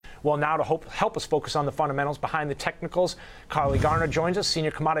Well, now to help us focus on the fundamentals behind the technicals, Carley Garner joins us,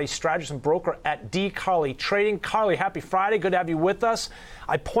 senior commodity strategist and broker at D. Carley Trading. Carley, happy Friday. Good to have you with us.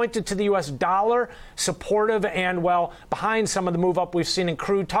 I pointed to the U.S. dollar, supportive and, well, behind some of the move up we've seen in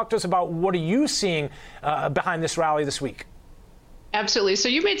crude. Talk to us about what are you seeing behind this rally this week? Absolutely. So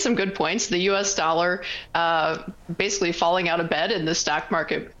you made some good points. The U.S. dollar basically falling out of bed and the stock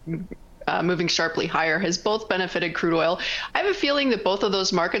market moving sharply higher has both benefited crude oil. I have a feeling that both of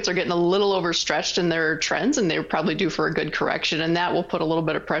those markets are getting a little overstretched in their trends, and they're probably due for a good correction, and that will put a little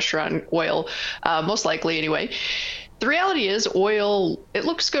bit of pressure on oil, most likely anyway. The reality is oil, it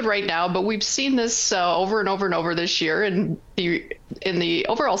looks good right now, but we've seen this over and over and over this year. And in the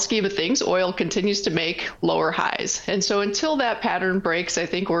overall scheme of things, oil continues to make lower highs. And so until that pattern breaks, I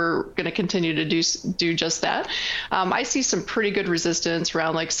think we're going to continue to do just that. I see some pretty good resistance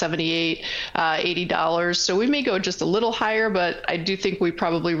around like $78, $80. So we may go just a little higher, but I do think we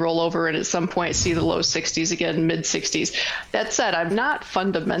probably roll over and at some point see the low 60s again, mid 60s. That said, I'm not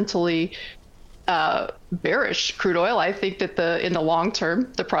fundamentally bearish crude oil. I think that in the long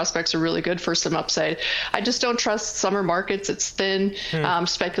term, the prospects are really good for some upside. I just don't trust summer markets. It's thin.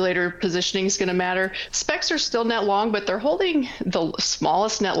 Speculator positioning is going to matter. Specs are still net long, but they're holding the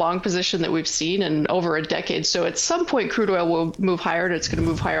smallest net long position that we've seen in over a decade. So at some point, crude oil will move higher, and it's going to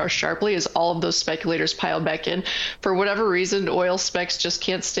move higher sharply as all of those speculators pile back in. For whatever reason, oil specs just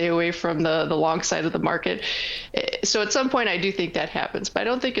can't stay away from the long side of the market. So at some point, I do think that happens, but I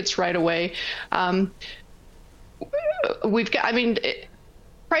don't think it's right away.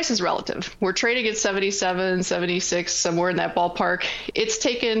 Price is relative. We're trading at 77, 76, somewhere in that ballpark. It's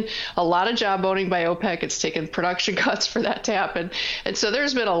taken a lot of job owning by OPEC. It's taken production cuts for that to happen. And so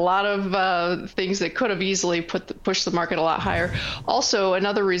there's been a lot of things that could have easily pushed the market a lot higher. Also,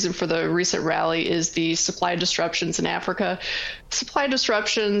 another reason for the recent rally is the supply disruptions in Africa. Supply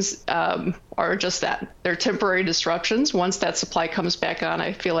disruptions are just that. They're temporary disruptions. Once that supply comes back on,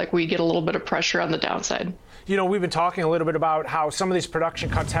 I feel like we get a little bit of pressure on the downside. You know, we've been talking a little bit about how some of these production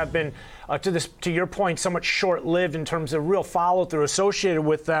cuts have been, to your point, somewhat short-lived in terms of real follow-through associated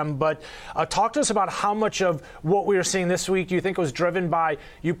with them. But talk to us about how much of what we are seeing this week do you think was driven by,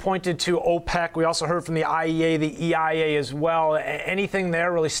 you pointed to OPEC. We also heard from the IEA, the EIA as well. Anything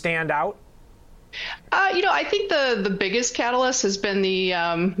there really stand out? I think the biggest catalyst has been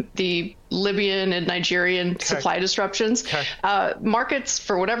the Libyan and Nigerian supply disruptions. Markets,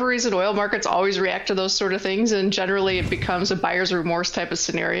 for whatever reason, oil markets always react to those sort of things, and generally it becomes a buyer's remorse type of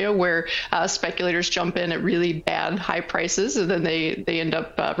scenario where speculators jump in at really bad high prices, and then they end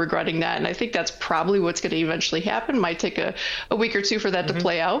up regretting that. And I think that's probably what's going to eventually happen. Might take a week or two for that to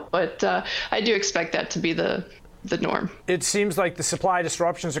play out, but I do expect that to be the norm. It seems like the supply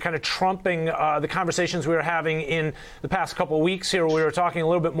disruptions are kind of trumping the conversations we were having in the past couple of weeks here. We were talking a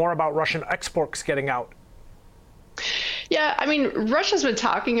little bit more about Russian exports getting out. Yeah, I mean, Russia's been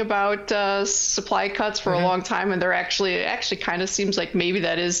talking about supply cuts for a long time, and they're actually kind of seems like maybe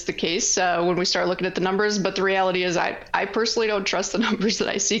that is the case when we start looking at the numbers. But the reality is I personally don't trust the numbers that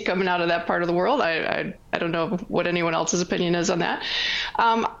I see coming out of that part of the world. I don't know what anyone else's opinion is on that.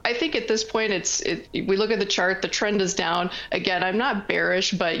 I think at this point, we look at the chart, the trend is down. Again, I'm not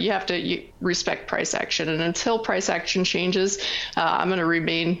bearish, but you have to respect price action. And until price action changes, I'm going to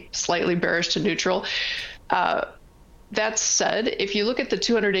remain slightly bearish to neutral. That said, if you look at the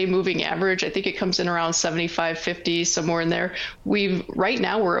 200-day moving average, I think it comes in around 75.50, somewhere in there. Right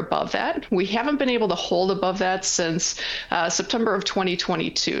now we're above that. We haven't been able to hold above that since September of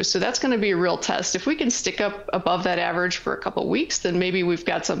 2022. So that's going to be a real test. If we can stick up above that average for a couple of weeks, then maybe we've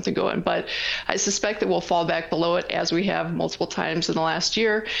got something going. But I suspect that we'll fall back below it as we have multiple times in the last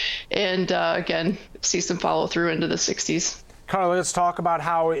year. And again, see some follow through into the 60s. Carley, let's talk about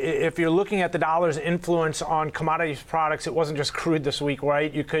how, if you're looking at the dollar's influence on commodities products, it wasn't just crude this week,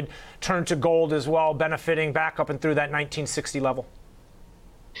 right? You could turn to gold as well, benefiting back up and through that 1960 level.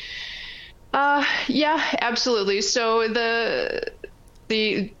 Yeah, absolutely. So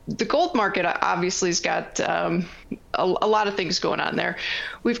the gold market obviously has got a lot of things going on there.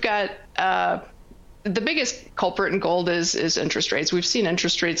 We've got the biggest culprit in gold is interest rates. We've seen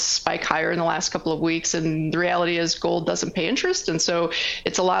interest rates spike higher in the last couple of weeks, and the reality is gold doesn't pay interest, and so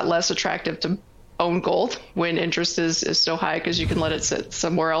it's a lot less attractive to own gold when interest is so high, because you can let it sit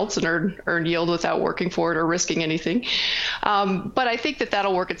somewhere else and earn yield without working for it or risking anything. But I think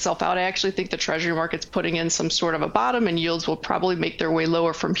that'll work itself out. I actually think the Treasury market's putting in some sort of a bottom, and yields will probably make their way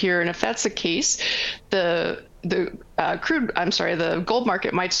lower from here. And if that's the case, the the gold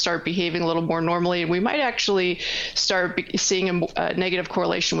market might start behaving a little more normally, and we might actually start seeing a negative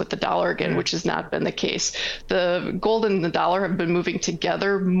correlation with the dollar again, which has not been the case. The gold and the dollar have been moving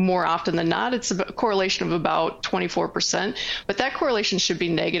together more often than not. It's a correlation of about 24%, but that correlation should be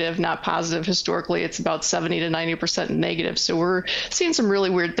negative, not positive. Historically, it's about 70 to 90% negative. So we're seeing some really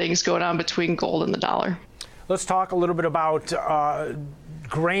weird things going on between gold and the dollar. Let's talk a little bit about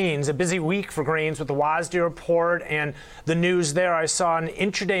grains, a busy week for grains with the WASDE report and the news there. I saw an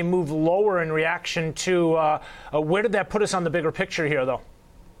intraday move lower in reaction to where did that put us on the bigger picture here, though?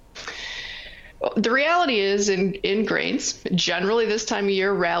 The reality is in grains, generally this time of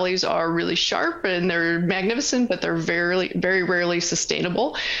year, rallies are really sharp and they're magnificent, but they're very, very rarely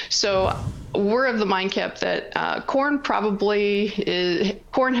sustainable. So we're of the mind cap that corn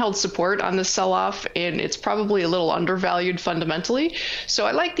held support on the sell-off, and it's probably a little undervalued fundamentally. So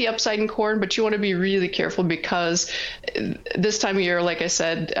I like the upside in corn, but you want to be really careful because this time of year, like I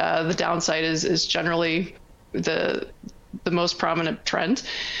said, the downside is generally the most prominent trend.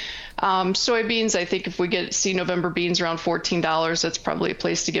 Soybeans, I think if we see November beans around $14, that's probably a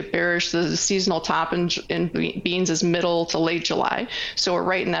place to get bearish. The seasonal top in beans is middle to late July. So we're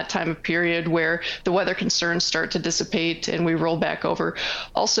right in that time of period where the weather concerns start to dissipate and we roll back over.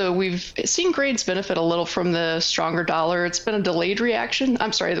 Also, we've seen grains benefit a little from the stronger dollar. It's been a delayed reaction.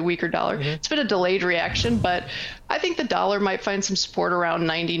 I'm sorry, the weaker dollar. Mm-hmm. It's been a delayed reaction, but I think the dollar might find some support around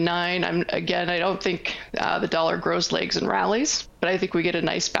 99. I don't think the dollar grows legs and rallies, but I think we get a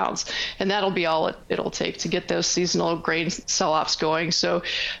nice bounce. And that'll be all it'll take to get those seasonal grain sell-offs going. So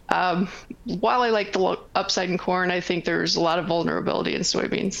while I like the upside in corn, I think there's a lot of vulnerability in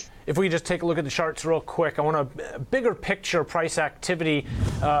soybeans. If we just take a look at the charts real quick, I want a bigger picture price activity.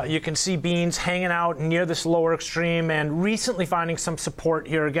 You can see beans hanging out near this lower extreme and recently finding some support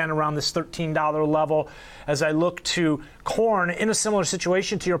here again around this $13 level. As I look to corn, in a similar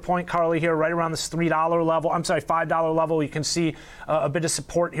situation to your point, Carley, here right around this $5 level, you can see a bit of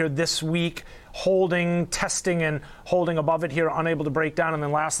support here this week, testing and holding above it here, unable to break down. And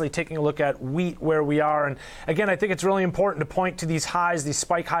then lastly, taking a look at wheat, where we are. And again, I think it's really important to point to these highs, these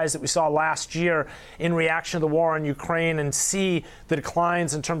spike highs that we saw last year in reaction to the war in Ukraine, and see the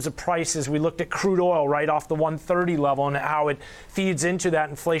declines in terms of prices. We looked at crude oil right off the 130 level and how it feeds into that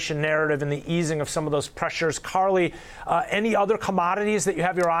inflation narrative and the easing of some of those pressures. Carley, any other commodities that you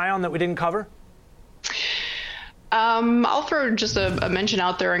have your eye on that we didn't cover? I'll throw just a mention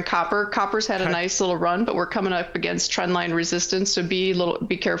out there in copper. Copper's had a nice little run, but we're coming up against trendline resistance, so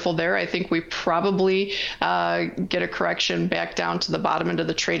be careful there. I think we probably get a correction back down to the bottom end of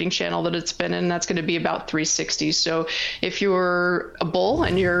the trading channel that it's been in. That's going to be about 360. So if you're a bull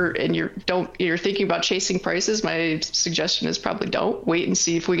and you're thinking about chasing prices, my suggestion is probably don't wait and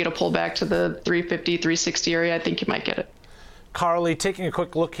see if we get a pullback to the 350, 360 area. I think you might get it. Carley, taking a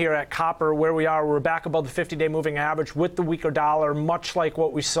quick look here at copper, where we are, we're back above the 50-day moving average with the weaker dollar, much like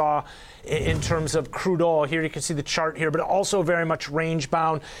what we saw in terms of crude oil. Here you can see the chart here, but also very much range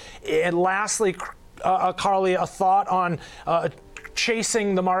bound. And lastly, Carley, a thought on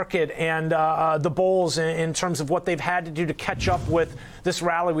chasing the market and the bulls in terms of what they've had to do to catch up with this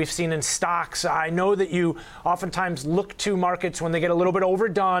rally we've seen in stocks. I know that you oftentimes look to markets when they get a little bit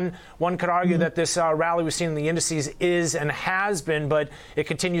overdone. One could argue that this rally we've seen in the indices is and has been, but it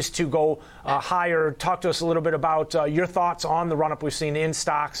continues to go higher. Talk to us a little bit about your thoughts on the run-up we've seen in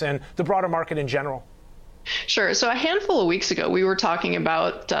stocks and the broader market in general. Sure. So a handful of weeks ago, we were talking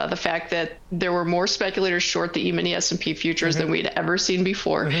about the fact that there were more speculators short the E-mini S&P futures than we'd ever seen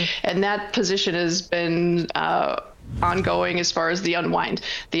before. And that position has been ongoing as far as the unwind.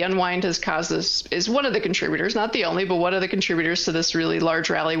 The unwind has caused this, is one of the contributors, not the only, but one of the contributors to this really large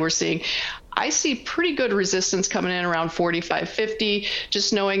rally we're seeing. I see pretty good resistance coming in around 45.50,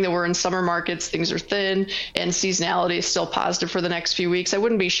 just knowing that we're in summer markets, things are thin, and seasonality is still positive for the next few weeks. I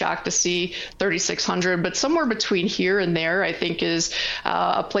wouldn't be shocked to see 3,600, but somewhere between here and there, I think is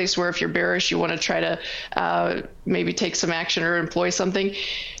a place where if you're bearish, you want to try to maybe take some action or employ something.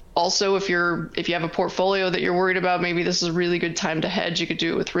 Also, if you have a portfolio that you're worried about, maybe this is a really good time to hedge. You could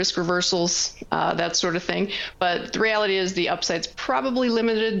do it with risk reversals, that sort of thing. But the reality is the upside's probably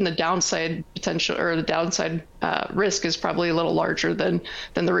limited, and the downside potential or the downside risk is probably a little larger than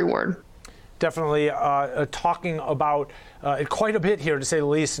the reward. Definitely talking about quite a bit here, to say the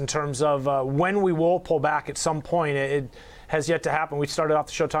least, in terms of when we will pull back at some point. It has yet to happen. We started off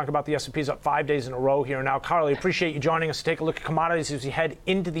the show talking about the S&P's up 5 days in a row here. Now, Carley, appreciate you joining us to take a look at commodities as we head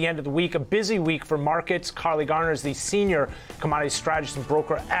into the end of the week. A busy week for markets. Carley Garner is the senior commodities strategist and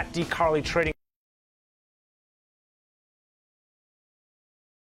broker at Carley Trading.